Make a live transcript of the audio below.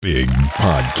Big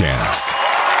Podcast.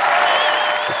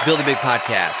 It's Build a Big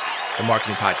Podcast, the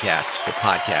marketing podcast for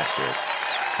podcasters.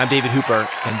 I'm David Hooper,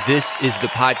 and this is the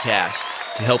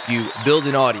podcast to help you build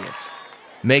an audience,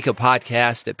 make a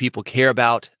podcast that people care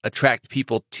about, attract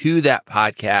people to that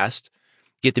podcast,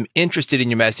 get them interested in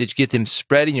your message, get them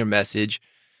spreading your message,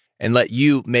 and let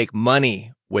you make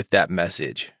money with that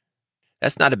message.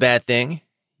 That's not a bad thing.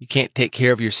 You can't take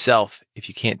care of yourself if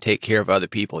you can't take care of other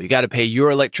people. You got to pay your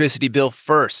electricity bill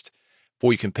first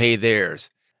before you can pay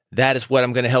theirs. That is what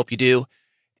I'm going to help you do.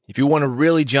 If you want to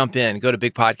really jump in, go to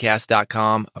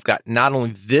bigpodcast.com. I've got not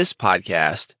only this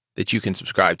podcast that you can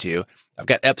subscribe to, I've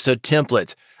got episode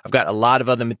templates. I've got a lot of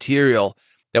other material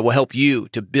that will help you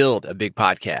to build a big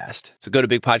podcast. So go to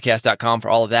bigpodcast.com for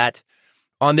all of that.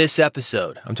 On this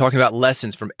episode, I'm talking about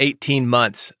lessons from 18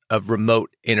 months of remote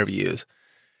interviews.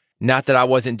 Not that I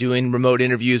wasn't doing remote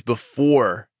interviews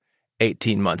before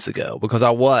 18 months ago, because I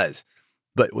was.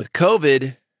 But with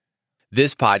COVID,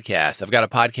 this podcast, I've got a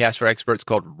podcast for experts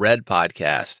called Red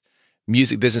Podcast,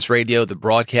 Music Business Radio, the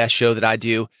broadcast show that I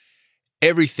do.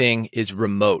 Everything is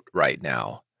remote right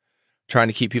now. Trying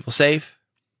to keep people safe.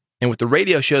 And with the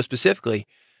radio show specifically,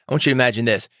 I want you to imagine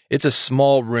this. It's a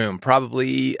small room,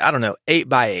 probably, 8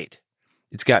 by 8.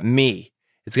 It's got me.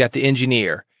 It's got the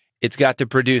engineer. It's got the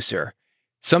producer.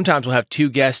 Sometimes we'll have 2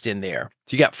 guests in there.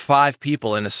 So you got 5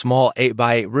 people in a small 8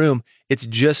 by 8 room. It's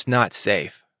just not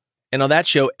safe. And on that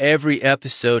show, every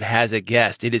episode has a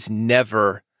guest. It is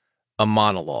never a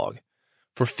monologue.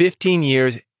 For 15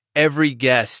 years, every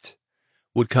guest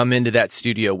would come into that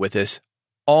studio with us,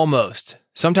 almost.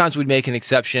 Sometimes we'd make an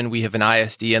exception. We have an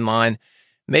ISDN line.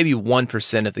 Maybe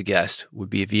 1% of the guests would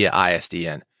be via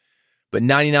ISDN. But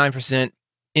 99%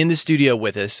 in the studio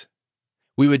with us.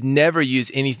 We would never use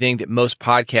anything that most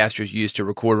podcasters use to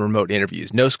record remote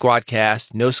interviews. No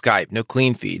Squadcast, no Skype, no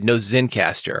CleanFeed, no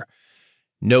Zencastr,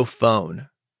 no phone.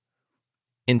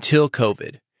 Until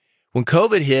COVID. When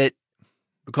COVID hit,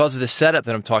 because of the setup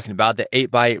that I'm talking about, the 8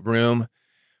 by 8 room,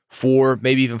 4,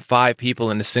 maybe even 5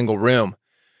 people in a single room,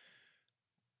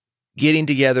 getting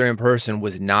together in person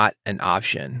was not an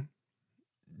option.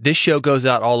 This show goes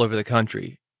out all over the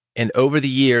country. And over the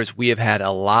years, we have had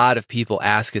a lot of people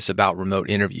ask us about remote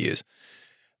interviews,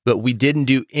 but we didn't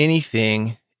do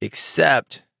anything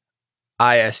except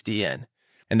ISDN.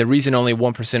 And the reason only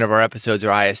 1% of our episodes are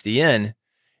ISDN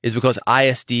is because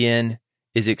ISDN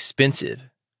is expensive,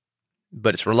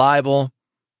 but it's reliable.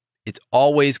 It's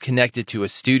always connected to a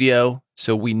studio,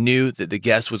 so we knew that the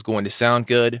guest was going to sound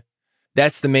good.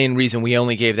 That's the main reason we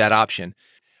only gave that option.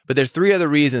 But there's 3 other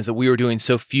reasons that we were doing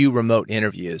so few remote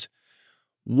interviews.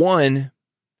 One,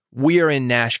 we are in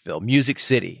Nashville, Music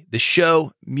City. The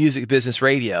show, Music Business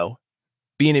Radio,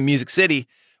 being in Music City,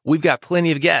 we've got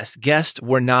plenty of guests. Guests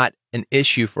were not an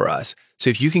issue for us. So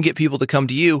if you can get people to come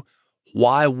to you,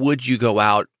 why would you go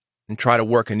out and try to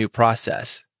work a new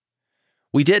process?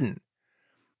 We didn't.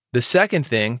 The second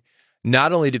thing,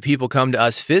 not only do people come to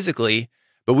us physically,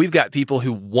 but we've got people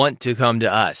who want to come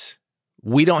to us.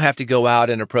 We don't have to go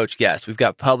out and approach guests. We've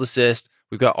got publicists.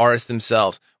 We've got artists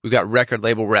themselves. We've got record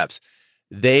label reps.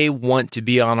 They want to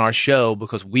be on our show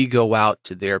because we go out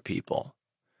to their people.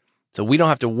 So we don't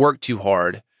have to work too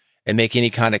hard and make any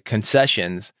kind of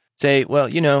concessions. Say, well,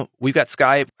 we've got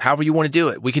Skype. However you want to do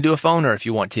it. We can do a phoner if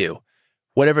you want to.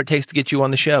 Whatever it takes to get you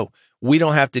on the show. We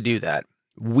don't have to do that.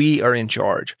 We are in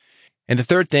charge. And the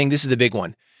third thing, this is the big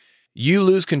one. You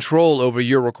lose control over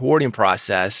your recording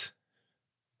process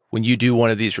when you do one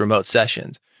of these remote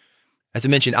sessions. As I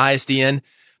mentioned, ISDN,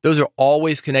 those are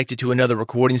always connected to another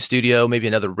recording studio, maybe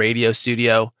another radio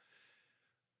studio.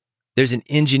 There's an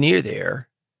engineer there,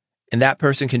 and that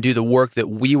person can do the work that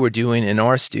we were doing in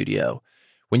our studio.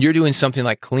 When you're doing something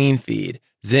like CleanFeed,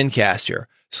 Zencastr,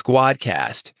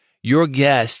 Squadcast, your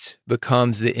guest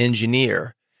becomes the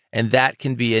engineer, and that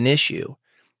can be an issue.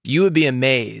 You would be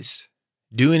amazed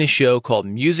doing a show called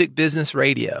Music Business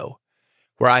Radio,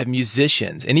 where I have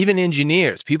musicians and even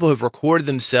engineers, people who have recorded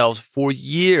themselves for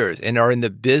years and are in the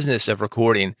business of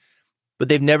recording, but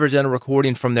they've never done a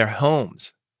recording from their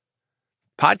homes.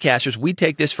 Podcasters, we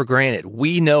take this for granted.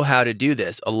 We know how to do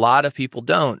this. A lot of people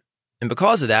don't. And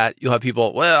because of that, you'll have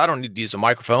people, well, I don't need to use a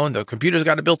microphone. The computer's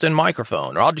got a built-in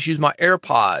microphone, or I'll just use my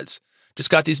AirPods. Just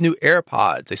got these new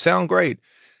AirPods. They sound great.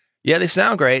 Yeah, they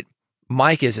sound great.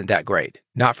 Mic isn't that great.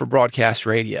 Not for broadcast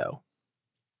radio.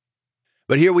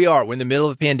 But here we are. We're in the middle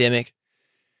of a pandemic.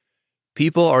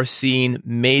 People are seeing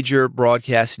major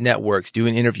broadcast networks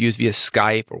doing interviews via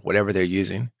Skype or whatever they're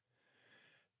using.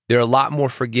 They're a lot more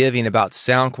forgiving about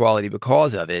sound quality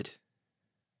because of it.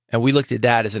 And we looked at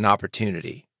that as an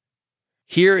opportunity.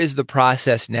 Here is the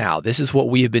process now. This is what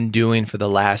we have been doing for the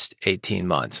last 18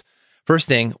 months. First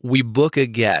thing, we book a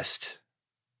guest.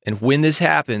 And when this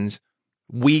happens,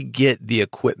 we get the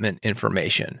equipment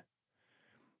information.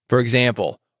 For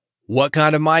example, what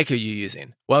kind of mic are you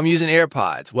using? Well, I'm using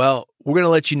AirPods. Well, we're going to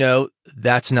let you know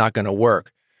that's not going to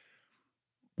work.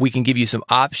 We can give you some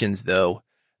options, though,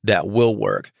 that will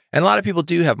work. And a lot of people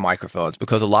do have microphones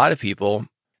because a lot of people,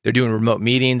 they're doing remote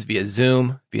meetings via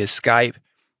Zoom, via Skype.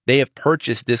 They have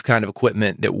purchased this kind of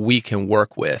equipment that we can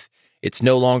work with. It's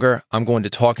no longer, I'm going to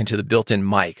talk into the built-in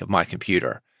mic of my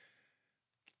computer.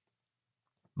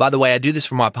 By the way, I do this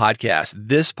for my podcast.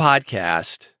 This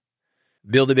podcast,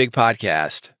 Build a Big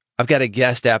Podcast, I've got a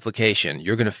guest application.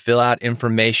 You're going to fill out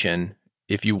information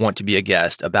if you want to be a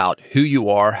guest about who you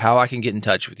are, how I can get in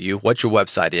touch with you, what your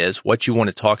website is, what you want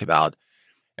to talk about.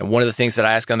 And one of the things that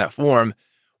I ask on that form,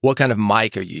 what kind of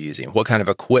mic are you using? What kind of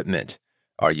equipment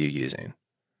are you using?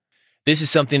 This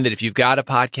is something that if you've got a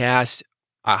podcast,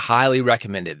 I highly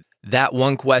recommend it. That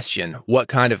one question, what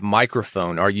kind of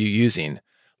microphone are you using,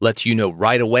 lets you know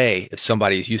right away if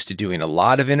somebody is used to doing a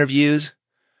lot of interviews,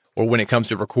 or when it comes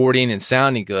to recording and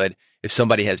sounding good, if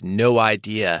somebody has no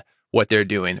idea what they're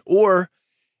doing, or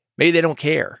maybe they don't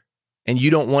care, and you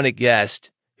don't want a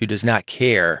guest who does not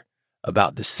care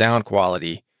about the sound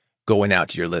quality going out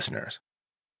to your listeners.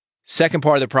 Second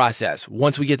part of the process,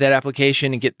 once we get that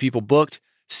application and get people booked,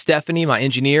 Stephanie, my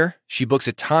engineer, she books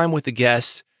a time with the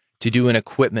guests to do an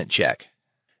equipment check.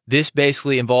 This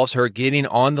basically involves her getting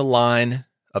on the line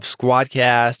of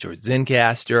Squadcast or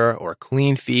Zencastr or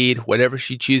CleanFeed, whatever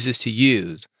she chooses to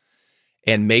use,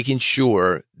 and making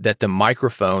sure that the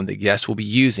microphone the guest will be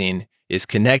using is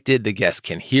connected. The guest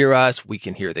can hear us. We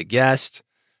can hear the guest.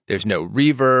 There's no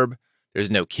reverb. There's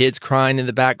no kids crying in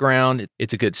the background.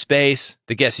 It's a good space.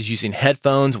 The guest is using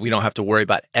headphones. We don't have to worry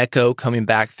about echo coming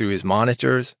back through his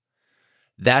monitors.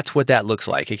 That's what that looks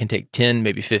like. It can take 10,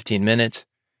 maybe 15 minutes.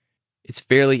 It's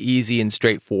fairly easy and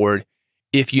straightforward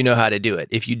if you know how to do it.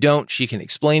 If you don't, she can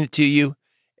explain it to you.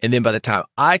 And then by the time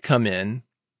I come in,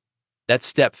 that's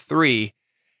step 3,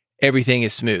 everything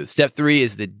is smooth. Step 3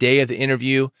 is the day of the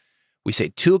interview. We say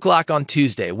 2:00 on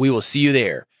Tuesday. We will see you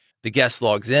there. The guest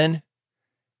logs in.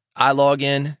 I log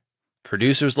in,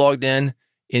 producers logged in,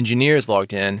 engineers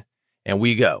logged in, and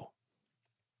we go.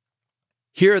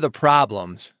 Here are the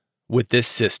problems with this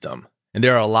system, and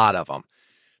there are a lot of them.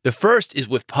 The first is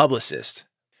with publicists.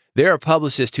 There are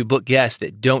publicists who book guests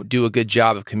that don't do a good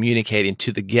job of communicating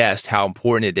to the guest how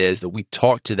important it is that we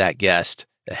talk to that guest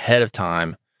ahead of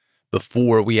time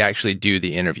before we actually do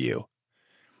the interview.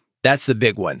 That's the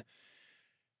big one.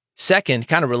 Second,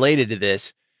 kind of related to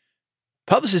this,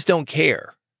 publicists don't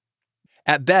care.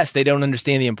 At best, they don't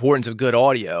understand the importance of good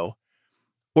audio,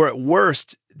 or at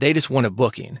worst, they just want a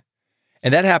booking.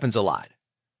 And that happens a lot.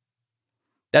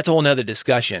 That's a whole nother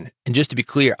discussion. And just to be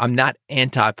clear, I'm not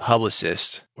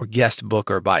anti-publicist or guest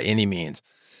booker by any means,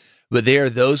 but there are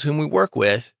those whom we work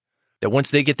with that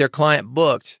once they get their client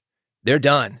booked, they're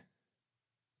done.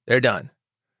 They're done.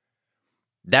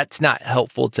 That's not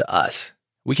helpful to us.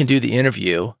 We can do the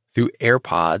interview through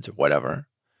AirPods or whatever.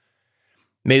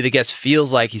 Maybe the guest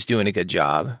feels like he's doing a good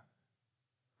job.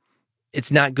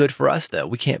 It's not good for us, though.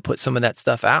 We can't put some of that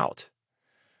stuff out.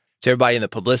 So everybody in the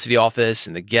publicity office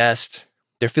and the guest,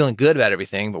 they're feeling good about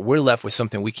everything, but we're left with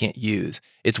something we can't use.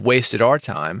 It's wasted our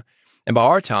time. And by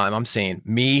our time, I'm saying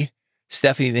me,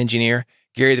 Stephanie, the engineer,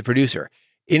 Gary, the producer.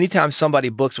 Anytime somebody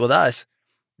books with us,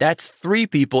 that's 3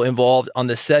 people involved on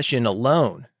the session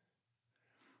alone.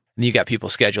 And you've got people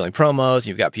scheduling promos.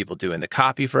 You've got people doing the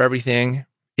copy for everything.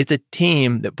 It's a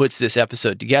team that puts this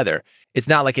episode together. It's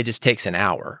not like it just takes an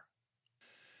hour.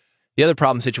 The other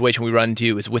problem situation we run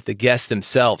into is with the guests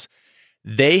themselves.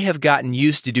 They have gotten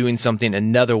used to doing something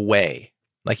another way,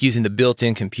 like using the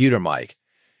built-in computer mic.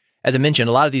 As I mentioned,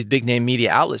 a lot of these big name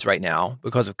media outlets right now,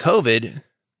 because of COVID,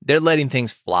 they're letting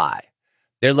things fly.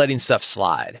 They're letting stuff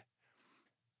slide.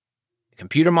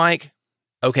 Computer mic,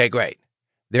 okay, great.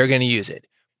 They're going to use it.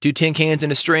 2 tin cans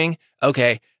in a string,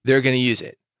 okay, they're going to use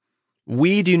it.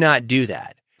 We do not do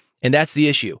that. And that's the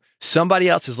issue. Somebody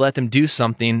else has let them do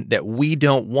something that we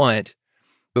don't want,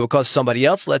 but because somebody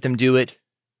else let them do it,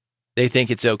 they think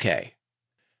it's okay.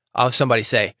 I'll have somebody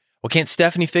say, well, can't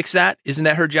Stephanie fix that? Isn't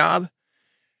that her job?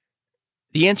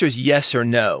 The answer is yes or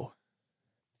no.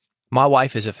 My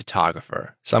wife is a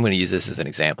photographer, so I'm going to use this as an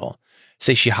example.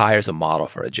 Say she hires a model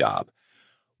for a job.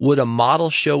 Would a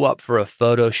model show up for a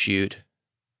photo shoot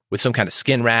with some kind of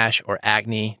skin rash or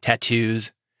acne,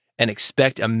 tattoos, and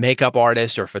expect a makeup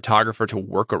artist or photographer to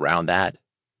work around that?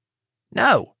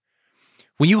 No.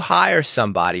 When you hire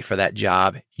somebody for that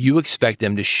job, you expect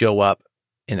them to show up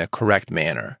in a correct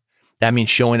manner. That means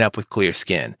showing up with clear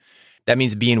skin. That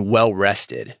means being well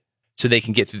rested so they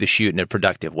can get through the shoot in a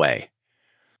productive way.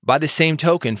 By the same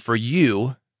token, for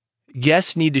you,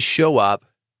 guests need to show up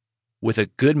with a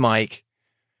good mic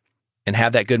and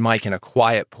have that good mic in a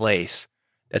quiet place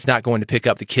that's not going to pick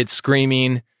up the kids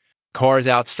screaming, cars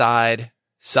outside,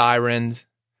 sirens,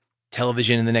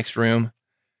 television in the next room.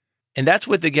 And that's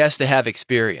with the guests that have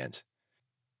experience.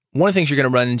 One of the things you're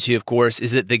going to run into, of course,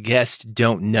 is that the guests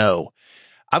don't know.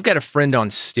 I've got a friend on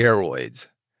steroids.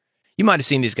 You might have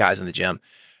seen these guys in the gym.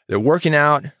 They're working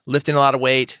out, lifting a lot of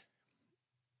weight.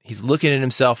 He's looking at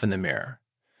himself in the mirror.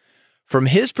 From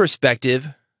his perspective,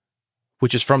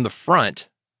 which is from the front,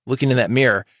 looking in that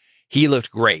mirror, he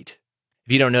looked great.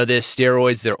 If you don't know this,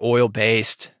 steroids, they're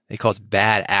oil-based. They cause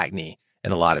bad acne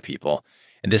in a lot of people.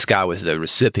 And this guy was the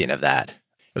recipient of that.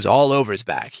 It was all over his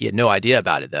back. He had no idea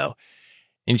about it, though.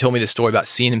 And he told me the story about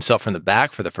seeing himself from the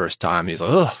back for the first time. He's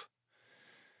like, oh,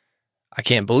 I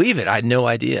can't believe it. I had no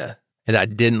idea. And I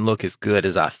didn't look as good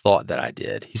as I thought that I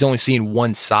did. He's only seen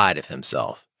one side of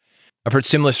himself. I've heard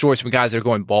similar stories from guys that are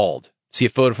going bald. See a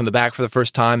photo from the back for the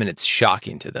first time, and it's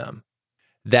shocking to them.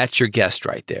 That's your guest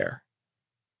right there.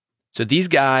 So these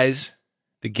guys,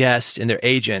 the guests and their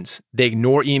agents, they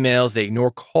ignore emails, they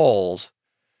ignore calls,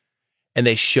 and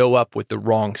they show up with the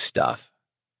wrong stuff.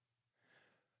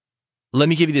 Let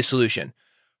me give you the solution.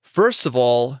 First of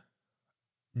all,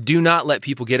 do not let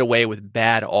people get away with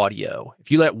bad audio.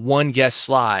 If you let one guest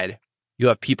slide, you'll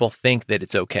have people think that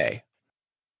it's okay.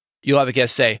 You'll have a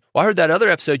guest say, well, I heard that other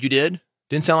episode you did.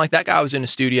 Didn't sound like that guy was in the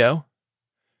studio.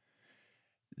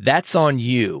 That's on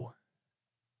you,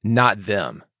 not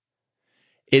them.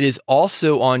 It is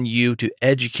also on you to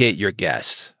educate your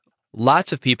guests.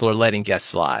 Lots of people are letting guests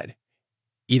slide,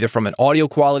 either from an audio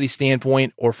quality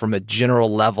standpoint or from a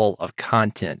general level of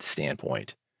content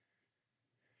standpoint.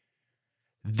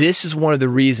 This is one of the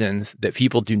reasons that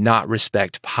people do not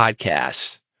respect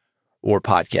podcasts or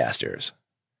podcasters.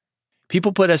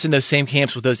 People put us in those same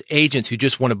camps with those agents who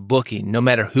just want a booking, no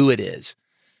matter who it is,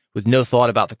 with no thought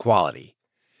about the quality.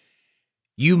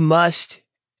 You must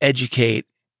educate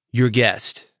your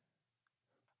guest.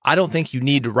 I don't think you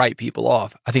need to write people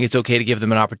off. I think it's okay to give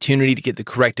them an opportunity to get the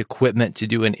correct equipment to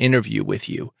do an interview with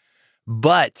you.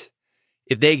 But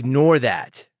if they ignore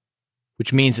that,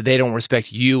 which means that they don't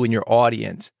respect you and your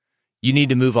audience, you need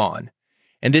to move on.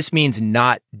 And this means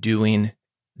not doing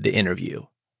the interview.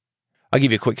 I'll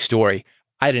give you a quick story.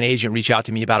 I had an agent reach out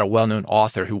to me about a well-known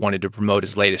author who wanted to promote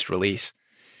his latest release.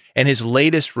 And his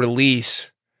latest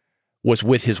release was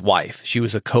with his wife. She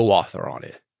was a co-author on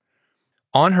it.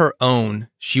 On her own,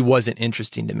 she wasn't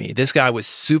interesting to me. This guy was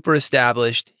super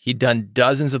established. He'd done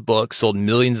dozens of books, sold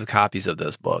millions of copies of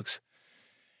those books.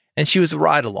 And she was a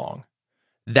ride-along.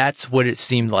 That's what it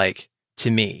seemed like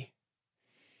to me.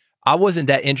 I wasn't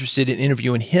that interested in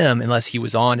interviewing him unless he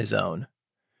was on his own.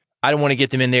 I don't want to get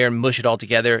them in there and mush it all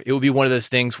together. It would be one of those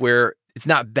things where it's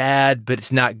not bad, but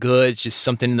it's not good. It's just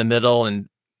something in the middle. And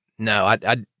no,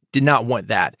 I did not want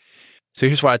that. So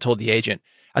here's what I told the agent.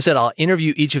 I said, I'll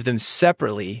interview each of them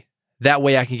separately. That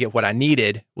way I can get what I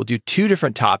needed. We'll do 2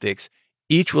 different topics.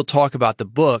 Each will talk about the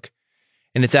book,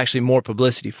 and it's actually more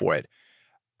publicity for it.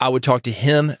 I would talk to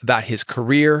him about his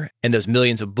career and those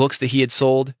millions of books that he had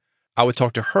sold. I would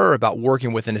talk to her about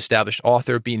working with an established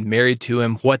author, being married to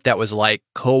him, what that was like,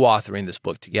 co-authoring this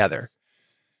book together.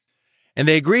 And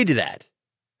they agreed to that.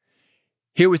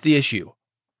 Here was the issue.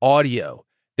 Audio.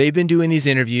 They've been doing these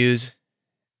interviews,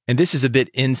 and this is a bit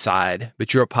inside,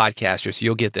 but you're a podcaster, so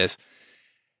you'll get this.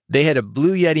 They had a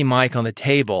Blue Yeti mic on the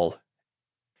table,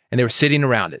 and they were sitting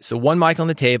around it. So one mic on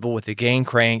the table with the gain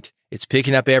cranked, it's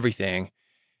picking up everything,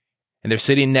 and they're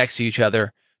sitting next to each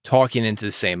other, talking into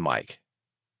the same mic.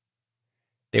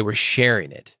 They were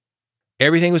sharing it.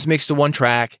 Everything was mixed to one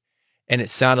track, and it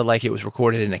sounded like it was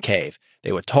recorded in a cave.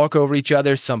 They would talk over each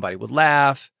other. Somebody would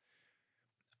laugh.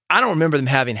 I don't remember them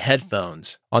having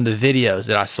headphones on the videos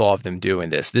that I saw of them doing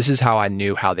this. This is how I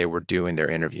knew how they were doing their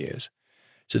interviews.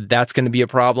 So that's going to be a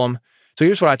problem. So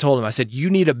here's what I told them. I said, you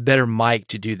need a better mic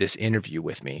to do this interview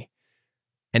with me.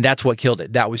 And that's what killed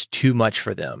it. That was too much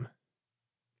for them.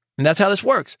 And that's how this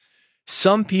works.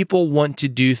 Some people want to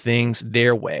do things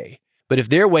their way. But if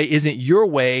their way isn't your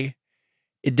way,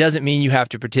 it doesn't mean you have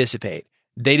to participate.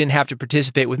 They didn't have to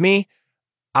participate with me.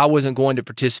 I wasn't going to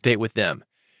participate with them.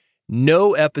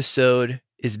 No episode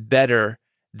is better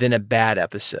than a bad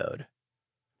episode.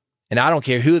 And I don't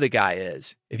care who the guy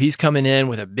is. If he's coming in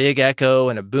with a big echo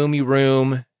and a boomy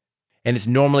room, and his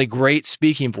normally great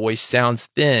speaking voice sounds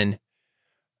thin,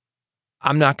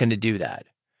 I'm not going to do that.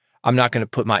 I'm not going to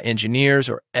put my engineers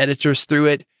or editors through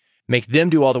it. make them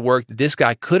do all the work that this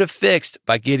guy could have fixed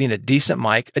by getting a decent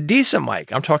mic.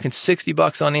 I'm talking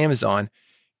 $60 on Amazon,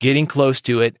 getting close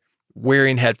to it,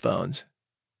 wearing headphones.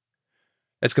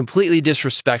 That's completely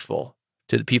disrespectful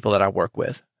to the people that I work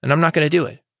with, and I'm not going to do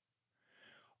it.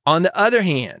 On the other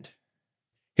hand,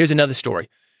 here's another story.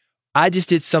 I just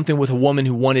did something with a woman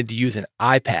who wanted to use an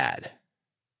iPad.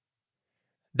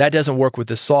 That doesn't work with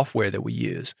the software that we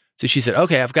use. So she said,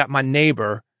 okay, I've got my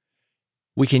neighbor.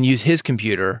 We can use his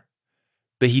computer,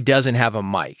 but he doesn't have a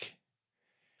mic.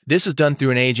 This was done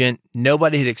through an agent.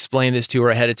 Nobody had explained this to her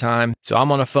ahead of time. So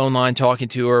I'm on a phone line talking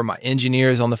to her. My engineer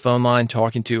is on the phone line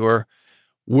talking to her.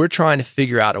 We're trying to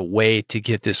figure out a way to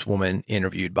get this woman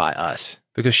interviewed by us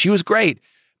because she was great,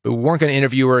 but we weren't going to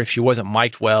interview her if she wasn't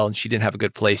mic'd well and she didn't have a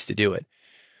good place to do it.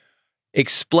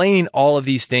 Explaining all of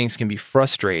these things can be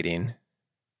frustrating,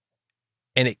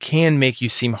 and it can make you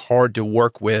seem hard to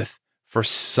work with for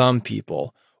some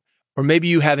people. Or maybe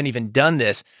you haven't even done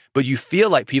this, but you feel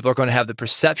like people are going to have the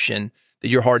perception that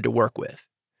you're hard to work with.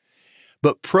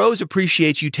 But pros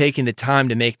appreciate you taking the time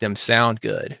to make them sound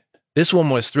good. This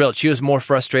woman was thrilled. She was more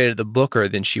frustrated at the booker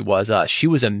than she was us. She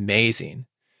was amazing.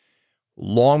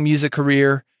 Long music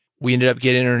career. We ended up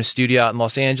getting her in a studio out in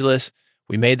Los Angeles.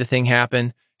 We made the thing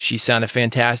happen. She sounded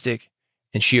fantastic,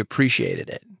 and she appreciated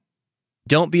it.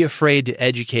 Don't be afraid to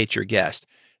educate your guest.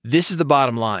 This is the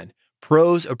bottom line.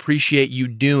 Pros appreciate you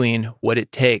doing what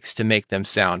it takes to make them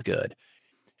sound good.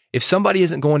 If somebody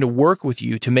isn't going to work with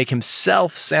you to make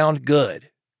himself sound good,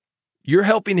 you're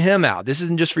helping him out. This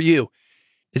isn't just for you.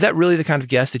 Is that really the kind of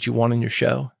guest that you want on your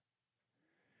show?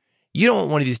 You don't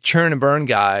want one of these churn and burn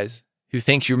guys who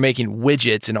thinks you're making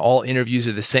widgets and all interviews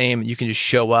are the same and you can just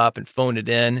show up and phone it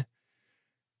in.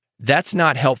 That's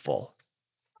not helpful.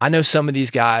 I know some of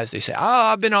these guys, they say,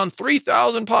 I've been on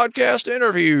 3,000 podcast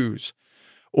interviews.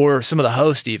 Or some of the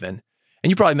hosts even. And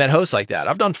you probably met hosts like that.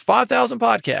 I've done 5,000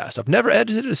 podcasts. I've never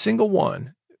edited a single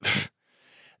one.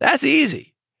 That's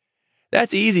easy.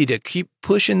 That's easy to keep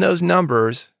pushing those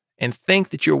numbers and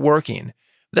think that you're working.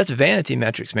 But that's vanity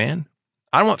metrics, man.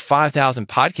 I don't want 5,000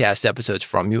 podcast episodes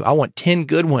from you. I want 10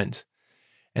 good ones.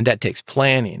 And that takes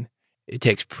planning. It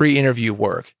takes pre-interview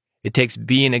work. It takes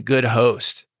being a good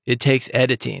host. It takes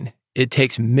editing. It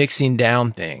takes mixing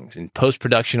down things and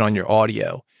post-production on your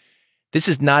audio. This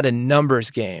is not a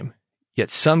numbers game.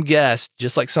 Yet some guests,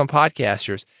 just like some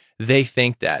podcasters, they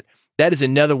think that. That is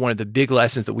another one of the big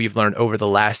lessons that we've learned over the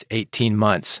last 18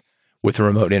 months with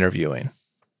remote interviewing.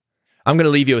 I'm going to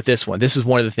leave you with this one. This is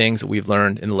one of the things that we've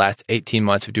learned in the last 18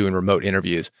 months of doing remote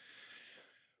interviews.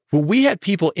 When we had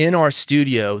people in our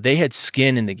studio, they had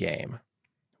skin in the game.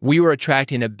 We were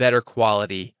attracting a better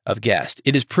quality of guest.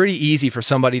 It is pretty easy for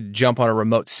somebody to jump on a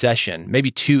remote session,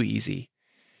 maybe too easy.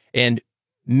 And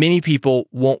many people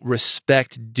won't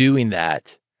respect doing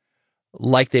that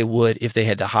like they would if they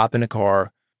had to hop in a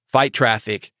car, fight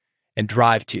traffic, and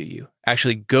drive to you.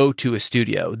 Actually go to a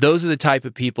studio. Those are the type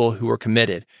of people who are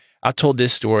committed. I told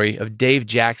this story of Dave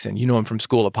Jackson. You know him from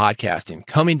School of Podcasting.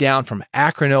 Coming down from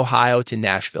Akron, Ohio to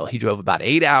Nashville. He drove about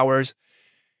 8 hours,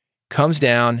 comes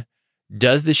down,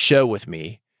 does the show with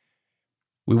me.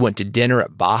 We went to dinner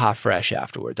at Baja Fresh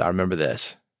afterwards. I remember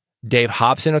this. Dave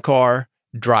hops in a car,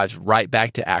 drives right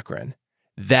back to Akron.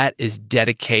 That is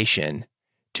dedication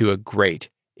to a great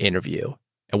interview.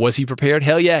 And was he prepared?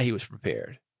 Hell yeah, he was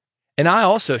prepared. And I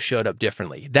also showed up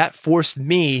differently. That forced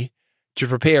me to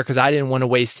prepare because I didn't want to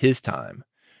waste his time.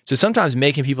 So sometimes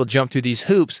making people jump through these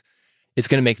hoops, it's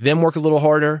going to make them work a little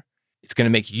harder. It's going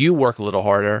to make you work a little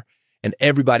harder. And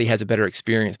everybody has a better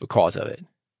experience because of it.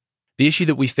 The issue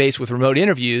that we face with remote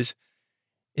interviews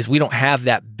is we don't have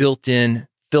that built-in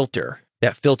filter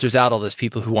that filters out all those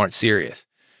people who aren't serious.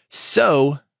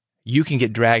 So you can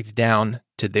get dragged down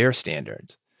to their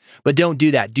standards. But don't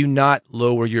do that. Do not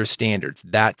lower your standards.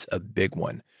 That's a big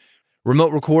one.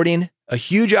 Remote recording, a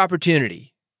huge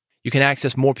opportunity. You can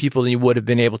access more people than you would have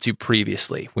been able to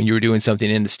previously when you were doing something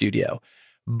in the studio.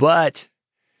 But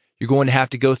you're going to have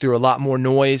to go through a lot more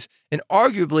noise and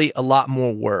arguably a lot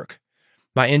more work.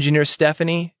 My engineer,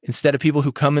 Stephanie, instead of people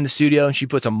who come in the studio and she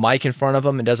puts a mic in front of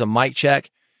them and does a mic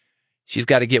check, she's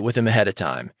got to get with them ahead of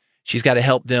time. She's got to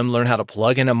help them learn how to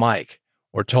plug in a mic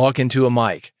or talk into a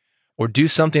mic or do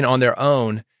something on their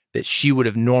own that she would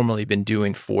have normally been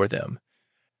doing for them.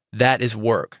 That is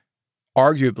work.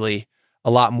 Arguably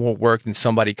a lot more work than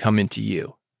somebody coming to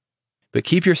you. But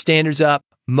keep your standards up.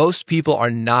 Most people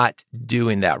are not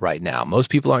doing that right now. Most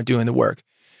people aren't doing the work.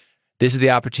 This is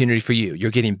the opportunity for you.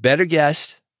 You're getting better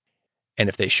guests. And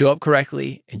if they show up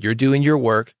correctly and you're doing your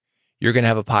work, you're going to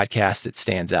have a podcast that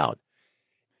stands out.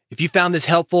 If you found this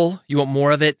helpful, you want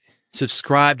more of it,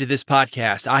 subscribe to this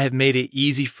podcast. I have made it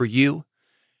easy for you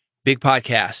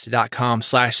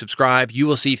bigpodcast.com/subscribe. You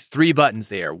will see 3 buttons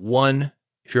there. 1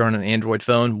 if you're on an Android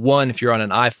phone, 1 if you're on an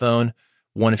iPhone,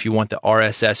 1 if you want the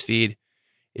RSS feed.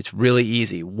 It's really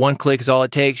easy. 1 click is all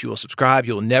it takes. You will subscribe.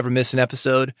 You will never miss an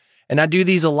episode. And I do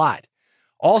these a lot.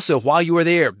 Also, while you are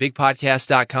there,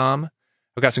 bigpodcast.com,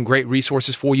 I've got some great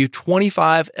resources for you.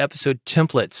 25 episode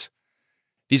templates.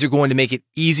 These are going to make it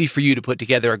easy for you to put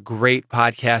together a great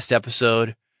podcast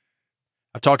episode.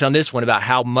 I've talked on this one about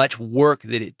how much work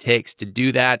that it takes to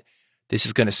do that. This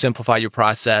is going to simplify your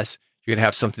process. You're going to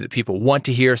have something that people want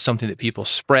to hear, something that people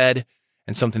spread,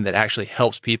 and something that actually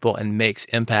helps people and makes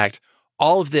impact.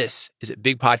 All of this is at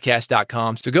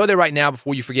bigpodcast.com. So go there right now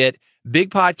before you forget,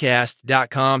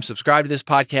 bigpodcast.com. Subscribe to this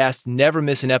podcast. Never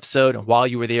miss an episode. And while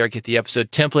you were there, get the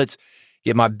episode templates.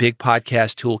 Get my Big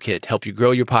Podcast Toolkit to help you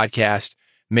grow your podcast,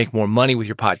 make more money with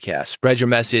your podcast, spread your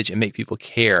message, and make people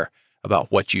care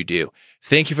about what you do.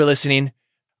 Thank you for listening.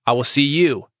 I will see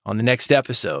you on the next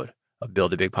episode of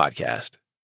Build a Big Podcast.